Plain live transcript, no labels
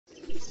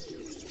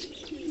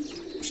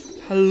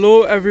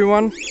Hello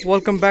everyone,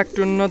 welcome back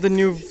to another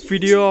new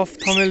video of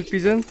Thumbnail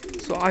Pigeon.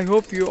 So I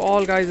hope you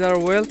all guys are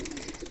well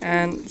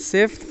and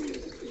safe.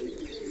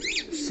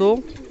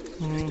 So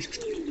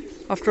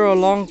after a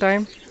long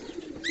time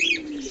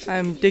I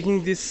am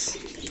taking this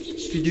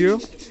video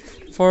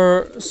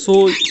for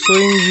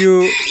showing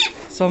you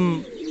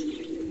some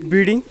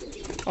breeding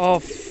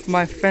of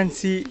my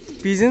fancy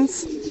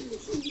pigeons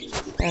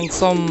and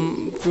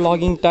some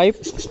vlogging type.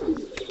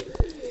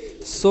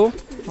 So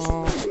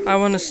I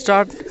want to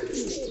start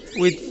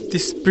with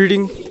this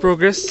breeding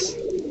progress.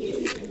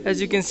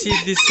 As you can see,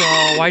 this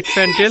white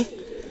fantail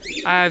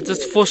I have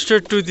just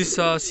fostered to this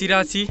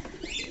Sirachi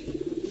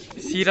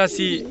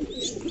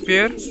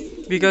pair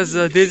because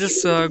they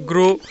just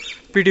grow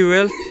pretty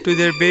well to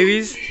their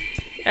babies,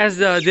 as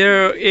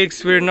their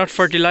eggs were not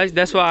fertilized.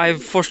 That's why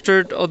I've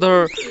fostered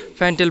other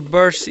fantail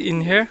birds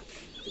in here.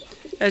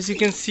 As you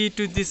can see,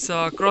 to this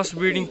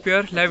crossbreeding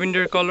pair,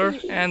 lavender color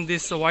and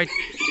this white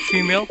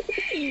female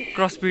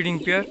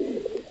crossbreeding pair,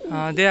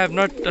 they have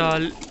not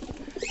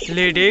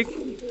laid egg.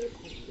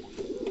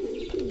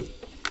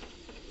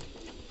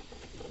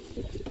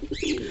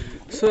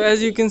 So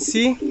as you can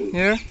see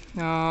here,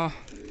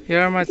 here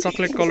are my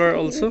chocolate color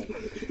also,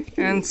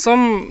 and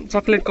some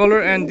chocolate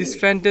color, and this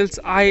fantail's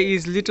eye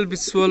is little bit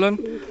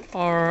swollen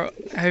or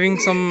having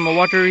some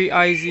watery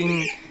eyes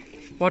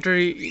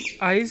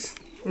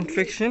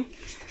infection,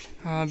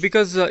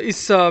 because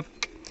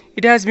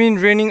it has been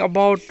raining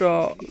about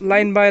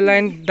line by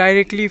line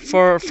directly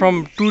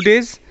from 2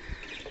 days.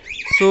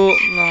 So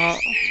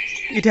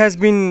it has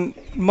been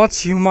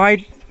much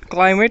humid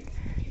climate.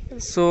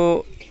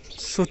 So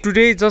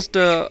today just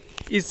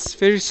it's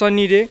very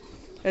sunny day.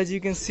 As you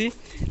can see,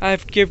 I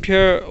have kept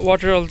here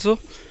water also.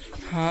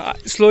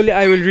 Slowly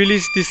I will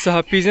release these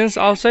pigeons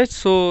outside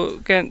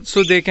so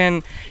they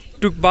can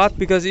took bath,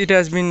 because it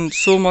has been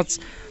so much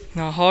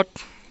hot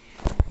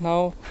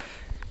now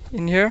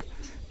in here.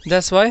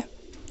 That's why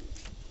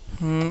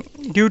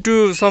due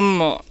to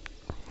some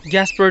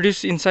gas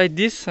produced inside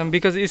this,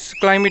 because its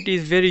climate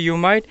is very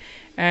humid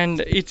and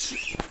it's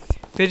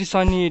very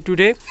sunny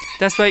today.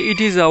 That's why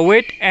it is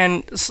wet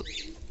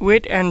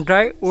and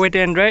dry.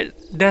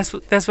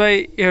 That's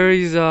why here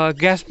is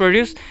gas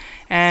produced.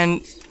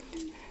 And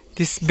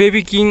this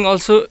baby king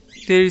also,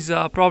 there is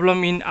a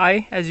problem in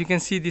eye. As you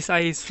can see, this eye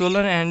is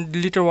swollen and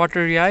little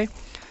watery eye.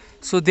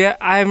 So there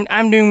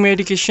I'm doing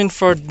medication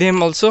for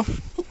them also.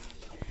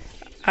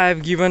 I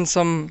have given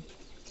some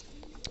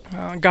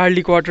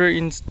garlic water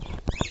in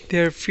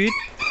their feet,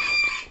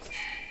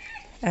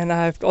 and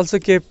I have also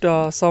kept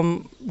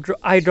some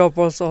eye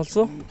droppers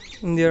also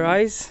in their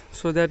eyes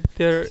so that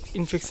their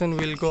infection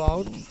will go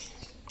out.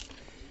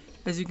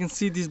 As you can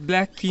see, this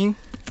black king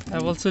I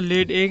have also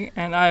laid egg,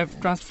 and I have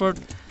transferred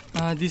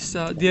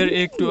their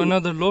egg to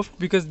another loft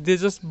because they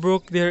just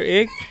broke their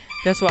egg.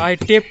 That's why I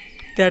taped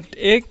that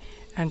egg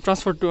and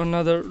transferred to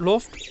another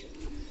loft.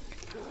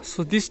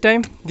 So this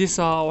time this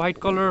white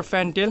color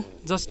fantail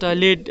just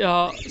laid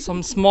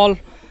some small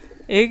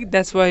egg.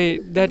 That's why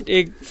that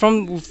egg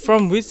from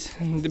which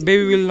the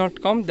baby will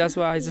not come. That's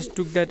why I just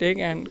took that egg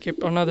and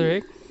kept another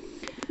egg.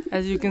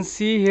 As you can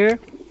see here,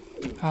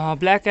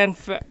 black and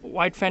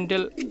white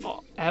fantail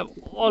have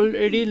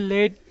already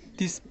laid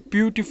this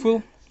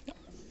beautiful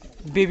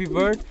baby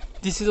bird.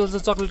 This is also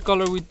chocolate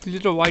color with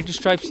little white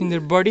stripes in their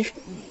body,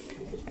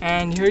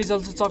 and here is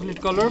also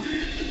chocolate color,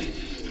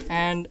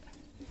 and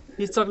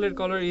this chocolate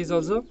color is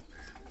also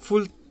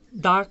full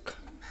dark.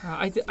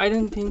 I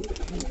don't think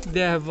they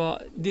have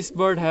this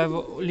bird have a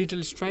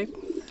little stripe.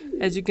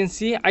 As you can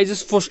see, I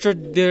just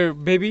fostered their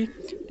baby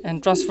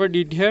and transferred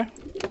it here.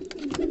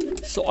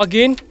 So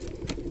again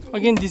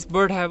this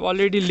bird have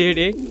already laid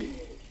egg.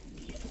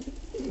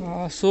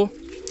 So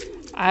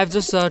I have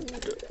just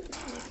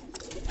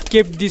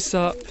kept this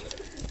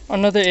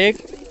another egg.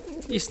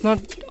 It's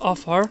not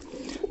of her.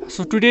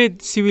 So today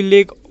she will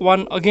lay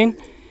one again,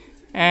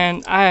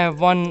 and I have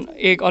one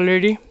egg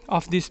already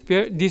of this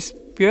pair.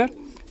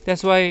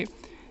 That's why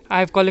I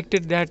have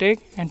collected that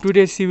egg, and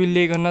today she will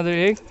lay another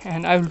egg,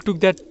 and I will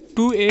took that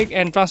 2 egg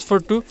and transfer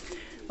to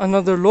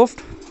another loft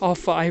of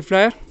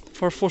highflyer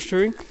for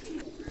fostering,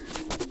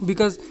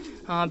 because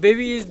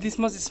baby is this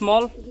much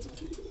small,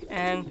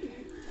 and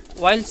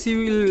while she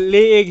will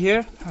lay egg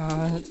here,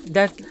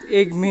 that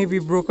egg may be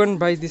broken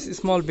by this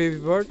small baby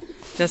bird.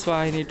 That's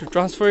why I need to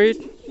transfer it.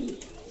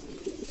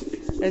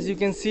 As you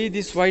can see,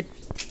 this white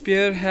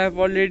pair have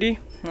already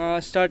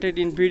started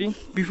in breeding.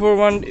 Before,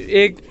 one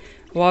egg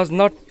was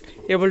not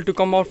able to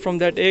come out from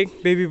that egg,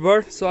 baby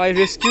bird, so I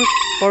rescued,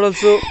 but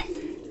also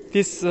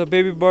this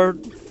baby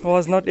bird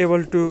was not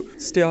able to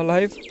stay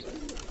alive.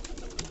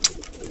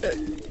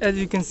 As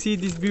you can see,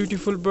 this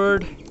beautiful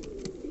bird,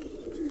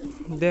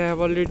 they have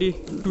already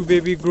 2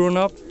 baby grown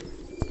up.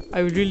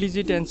 I will release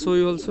it and show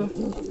you also,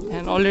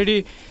 and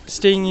already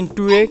staying in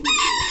 2 egg.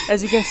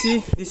 As you can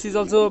see, this is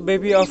also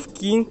baby of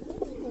king,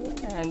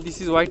 and this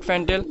is white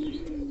fantail.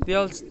 They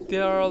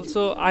are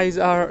also eyes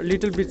are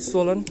little bit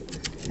swollen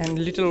and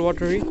little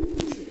watery.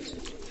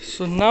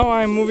 So now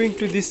I am moving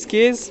to this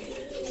case.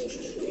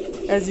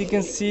 As you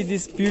can see,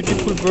 these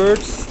beautiful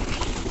birds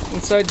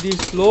inside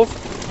this loft.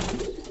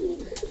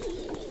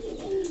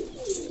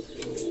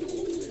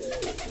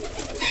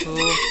 So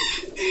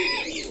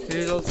there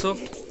is also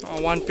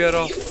one pair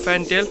of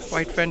fantail,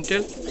 white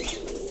fantail.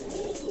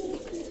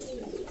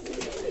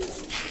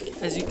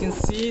 As you can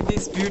see,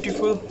 this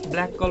beautiful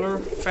black color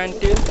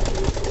fantail.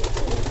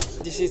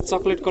 This is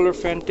chocolate color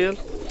fantail.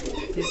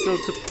 This is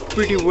also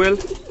pretty well,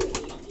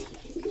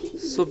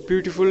 so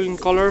beautiful in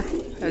color.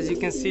 As you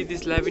can see,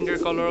 this lavender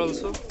color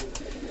also.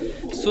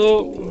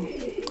 So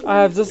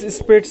I have just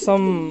sprayed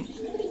some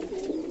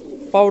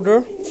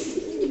powder.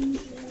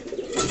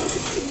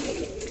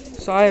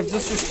 So I have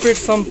just sprayed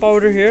some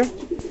powder here.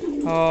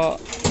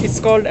 It's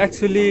called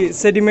actually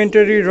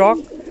sedimentary rock.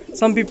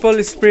 Some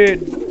people spray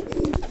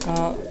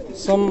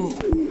some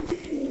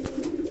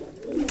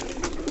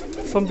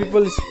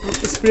people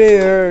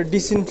spray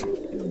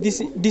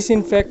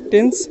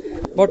disinfectants,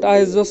 but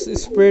I just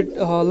sprayed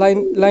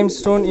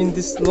limestone in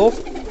this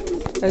loft.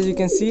 As you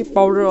can see,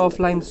 powder of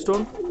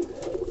limestone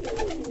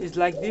is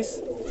like this.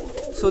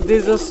 So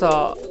these just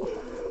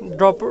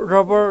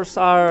droppers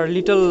are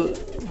little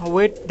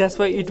wet, that's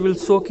why it will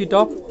soak it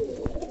up,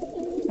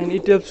 and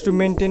it helps to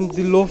maintain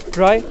the loft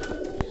dry.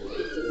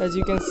 As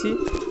you can see,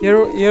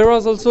 here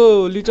was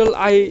also little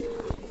eye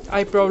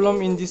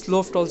problem in this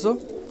loft also.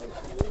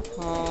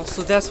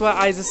 So that's why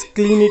I just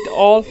clean it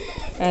all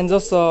and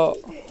just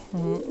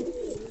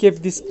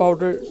kept this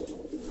powder.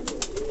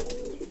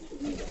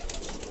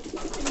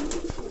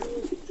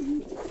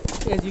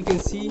 As you can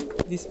see,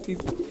 this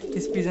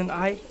pigeon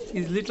eye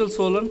is little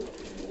swollen,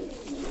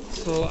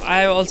 so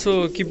I am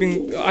also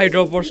keeping eye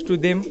droppers to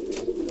them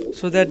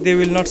so that they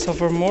will not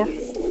suffer more.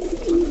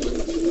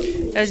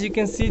 As you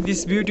can see,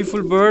 this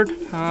beautiful bird,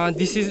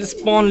 this is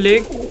spawn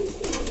leg.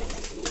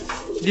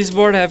 This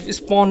bird have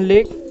spawn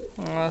leg,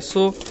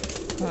 so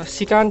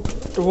she can't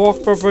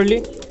walk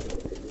properly.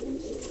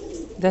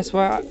 That's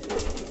why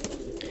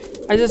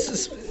I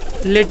just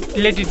let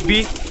it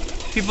be.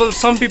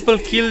 Some people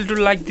kill to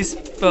like this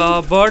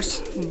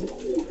birds,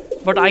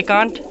 but I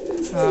can't,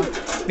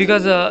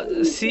 because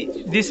see,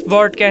 this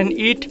bird can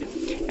eat,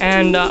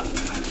 and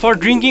for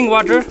drinking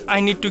water I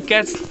need to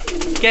catch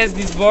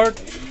this bird.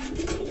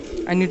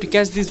 I need to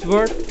catch this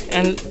bird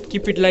and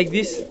keep it like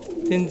this.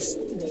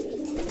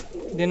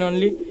 Then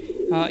only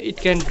it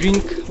can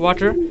drink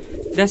water.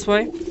 That's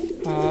why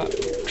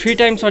 3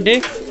 times a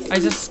day I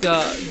just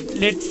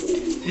let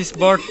this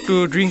bird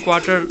to drink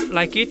water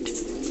like it.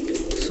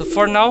 So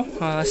for now,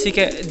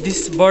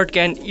 this bird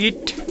can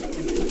eat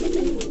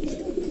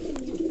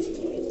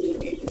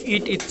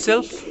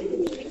itself.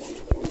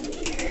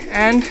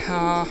 And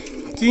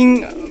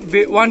king,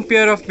 one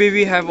pair of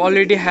baby have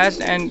already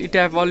hatched, and it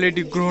have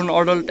already grown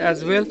adult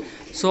as well.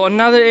 So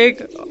another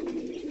egg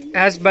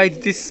hatched by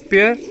this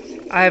pair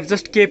I have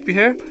just kept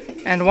here,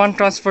 and one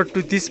transferred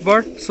to this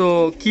bird.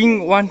 So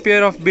king, one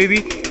pair of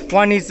baby,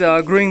 one is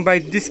growing by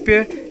this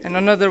pair and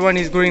another one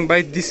is growing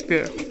by this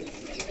pair.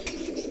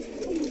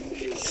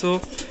 So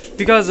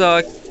because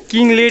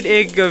king laid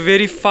egg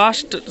very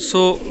fast,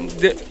 so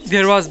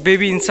there was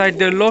baby inside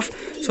their loft,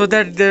 so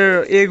that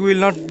their egg will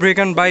not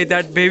broken by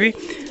that baby,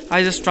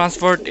 I just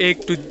transferred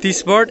egg to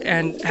this bird,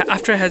 and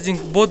after hatching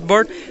both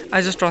bird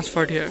I just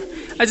transferred here.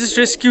 I just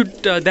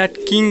rescued that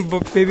king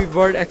baby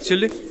bird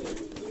actually.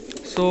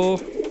 So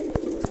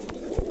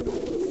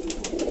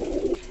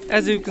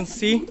as you can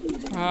see,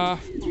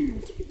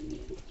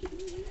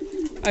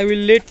 I will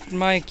let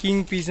my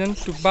king pigeon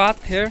to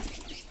bath here,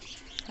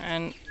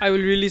 and I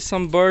will release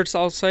some birds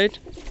outside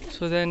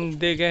so then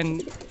they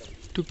can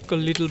take a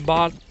little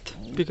bath,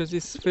 because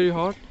it's very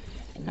hot,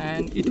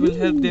 and it will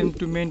help them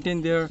to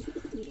maintain their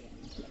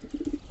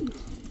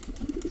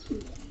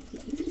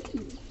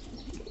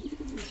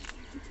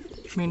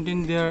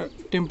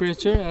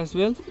temperature as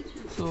well.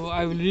 So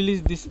I will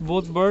release this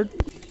both bird.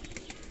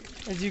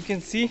 As you can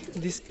see,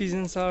 these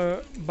pigeons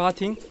are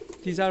bathing.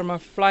 These are my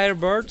flyer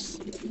birds.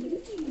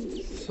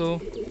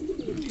 So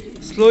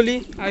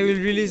slowly I will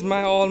release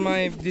all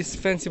my this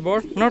fancy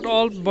bird, not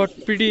all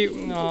but pretty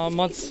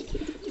much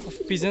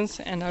of pigeons,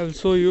 and I will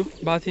show you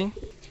bathing.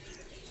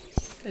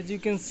 As you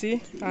can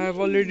see, I have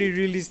already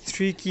released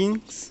 3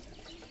 kings.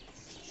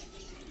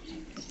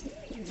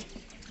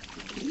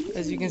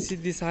 As you can see,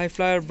 this high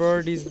flyer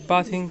bird is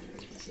bathing,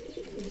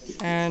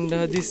 and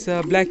this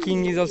black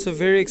king is also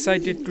very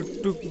excited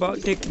to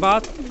take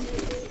bath.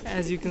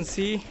 As you can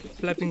see,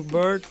 flapping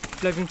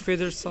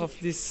feathers of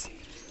these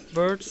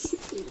birds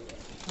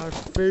are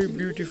very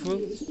beautiful.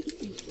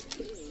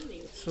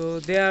 So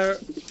they are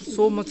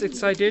so much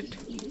excited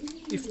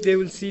if they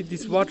will see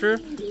this water.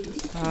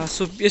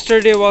 So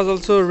yesterday was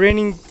also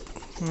raining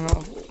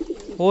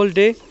whole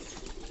day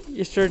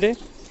yesterday,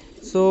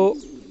 so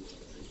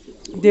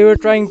they were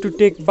trying to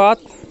take bath,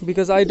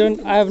 because I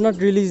have not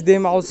released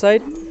them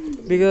outside,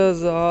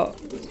 because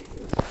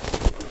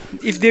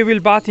if they will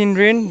bath in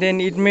rain,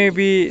 then it may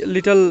be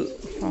little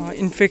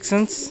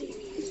infections.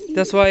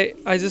 That's why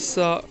I just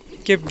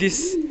kept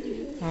this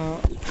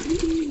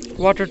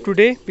water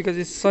today, because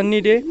it's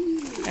sunny day,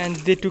 and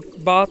they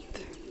took bath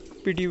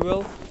pretty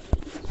well.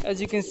 As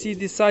you can see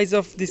the size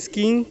of this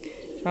king.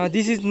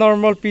 This is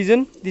normal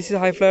pigeon, this is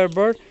high flyer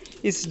bird.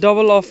 It's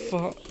double,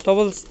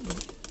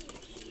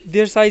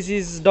 their size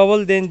is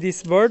double than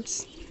these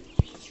birds.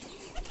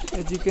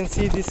 As you can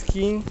see this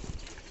king.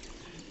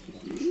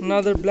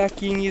 Another black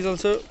king is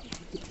also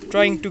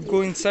trying to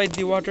go inside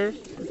the water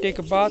to take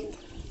a bath.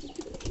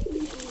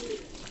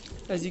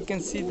 As you can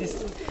see, these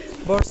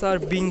birds are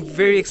being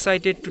very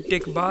excited to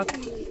take a bath.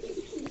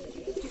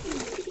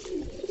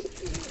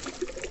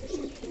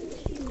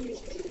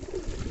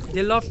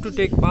 They love to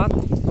take bath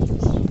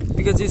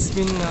because it's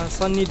been a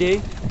sunny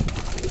day.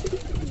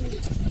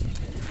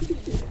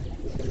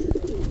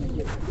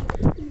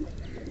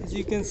 As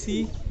you can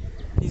see,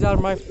 these are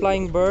my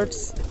flying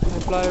birds, my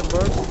flyer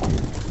birds.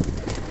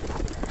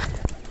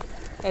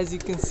 As you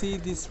can see,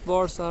 these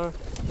birds are,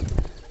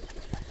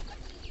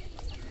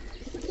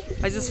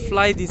 I just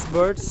fly these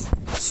birds.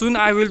 Soon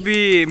I will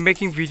be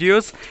making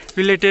videos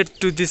related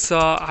to this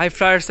high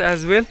flyers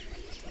as well.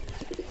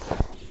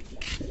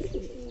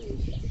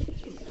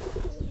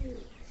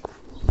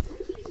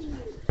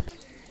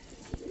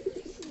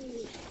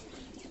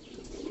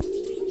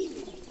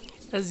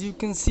 As you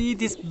can see,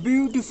 these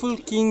beautiful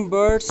king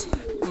birds.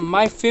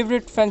 My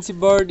favorite fancy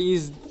bird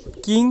is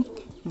king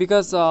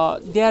because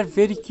they are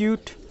very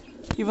cute.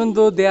 Even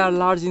though they are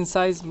large in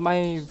size,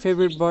 my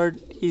favorite bird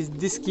is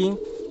this king,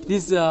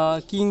 this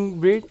king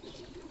breed.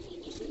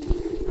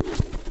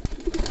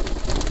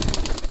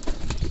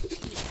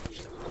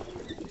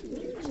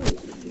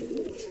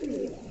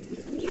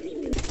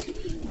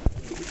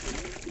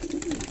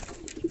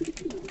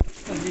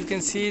 As you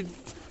can see,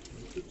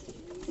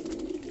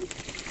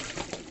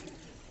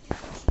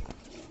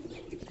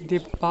 they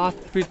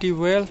bath pretty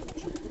well.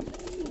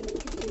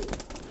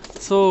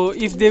 So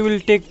if they will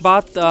take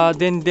bath,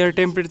 then their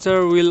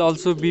temperature will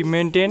also be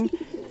maintained,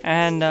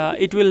 and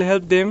it will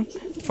help them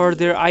for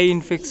their eye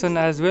infection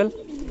as well.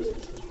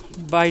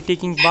 By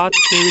taking bath,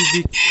 they will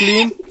be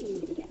clean.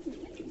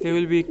 They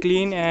will be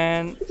clean,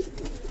 and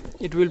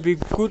it will be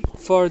good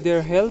for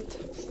their health.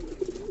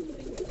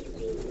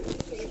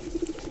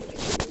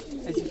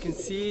 As you can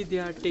see, they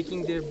are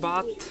taking their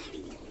bath.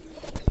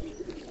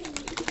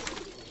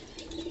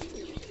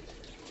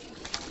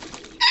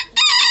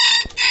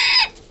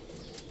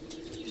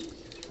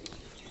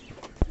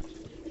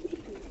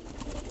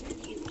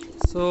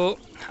 So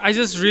I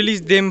just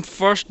release them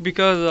first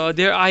because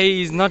their eye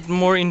is not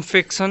more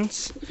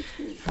infections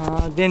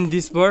than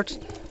these birds.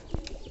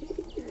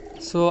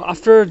 So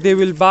after they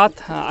will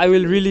bath, I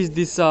will release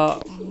these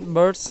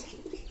birds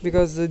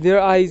because their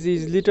eyes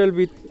is little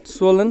bit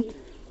swollen.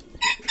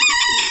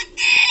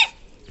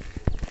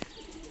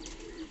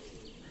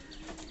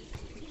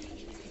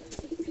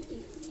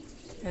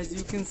 As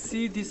you can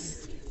see,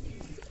 this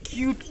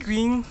cute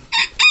queen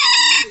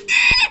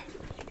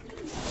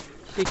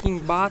taking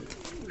bath.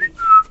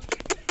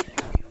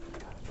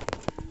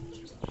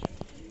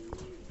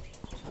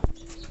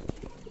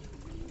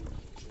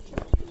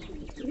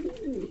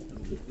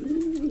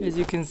 As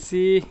you can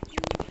see,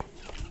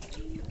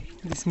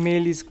 this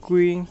male is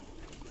cooing.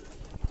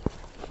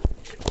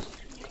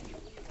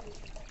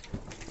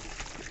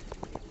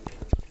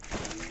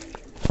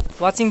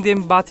 Watching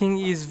them bathing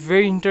is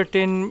very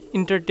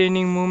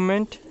entertaining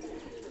moment.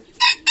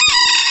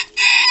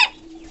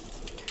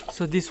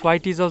 So this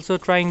white is also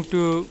trying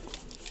to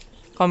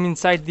come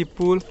inside the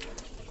pool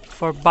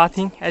for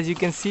bathing. As you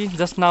can see,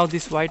 just now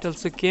this white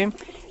also came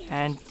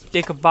and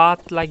take a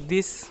bath like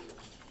this.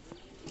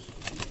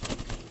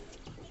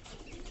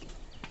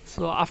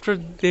 So after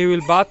they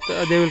will bath,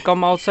 they will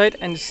come outside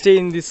and stay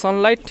in the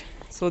sunlight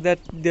so that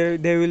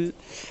they will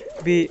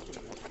be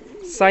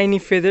shiny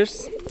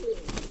feathers.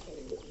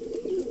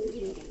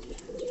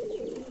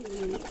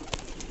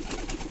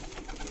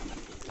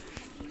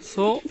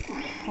 So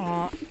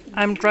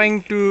I'm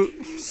trying to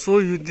show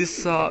you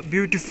this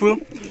beautiful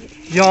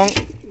young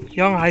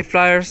high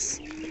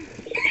flyers.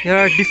 There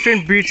are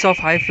different breeds of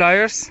high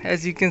flyers.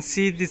 As you can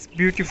see, these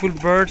beautiful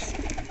birds,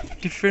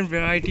 different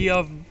variety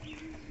of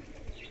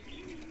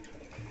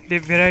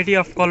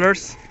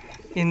colors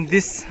in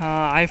this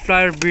high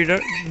flyer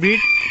breed.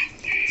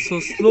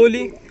 So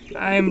slowly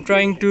I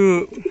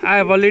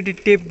have already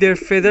taped their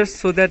feathers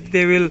so that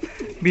they will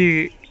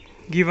be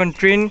given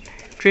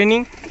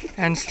training,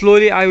 and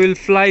slowly I will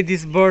fly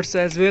these birds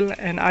as well,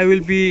 and I will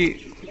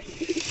be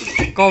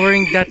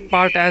covering that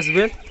part as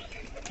well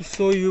to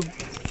show you.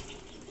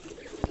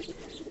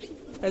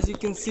 As you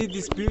can see,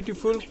 this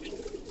beautiful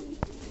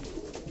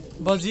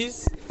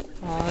budgies.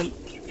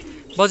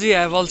 Budgie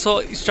have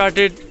also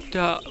started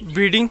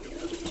breeding.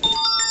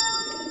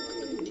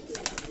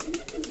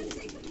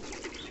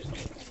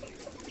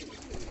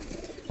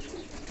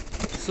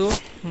 So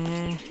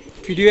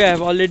video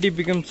have already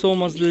become so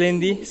much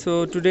lengthy.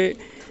 So today,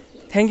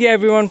 thank you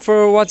everyone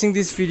for watching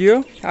this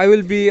video. I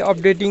will be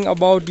updating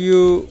about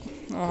you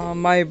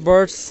my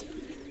birds,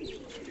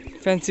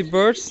 fancy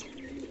birds.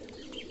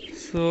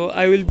 So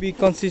I will be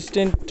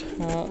consistent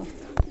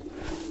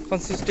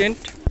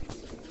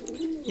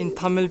in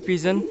Tamil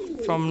Pigeon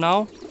from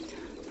now.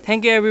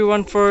 Thank you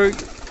everyone for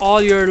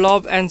all your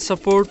love and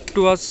support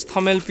to us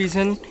Thamel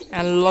Pigeon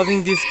and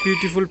loving these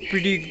beautiful,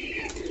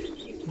 pretty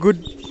good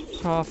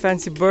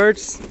fancy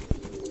birds.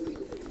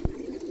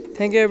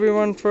 Thank you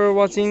everyone for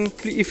watching.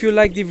 If you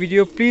like the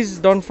video, please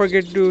don't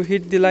forget to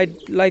hit the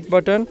like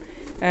button,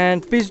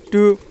 and please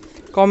do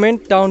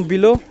comment down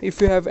below if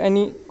you have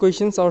any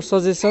questions or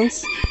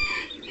suggestions,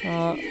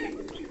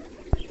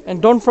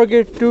 and don't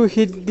forget to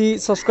hit the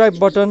subscribe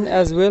button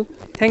as well.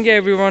 Thank you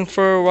everyone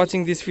for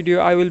watching this video.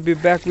 I will be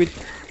back with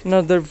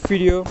another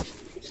video.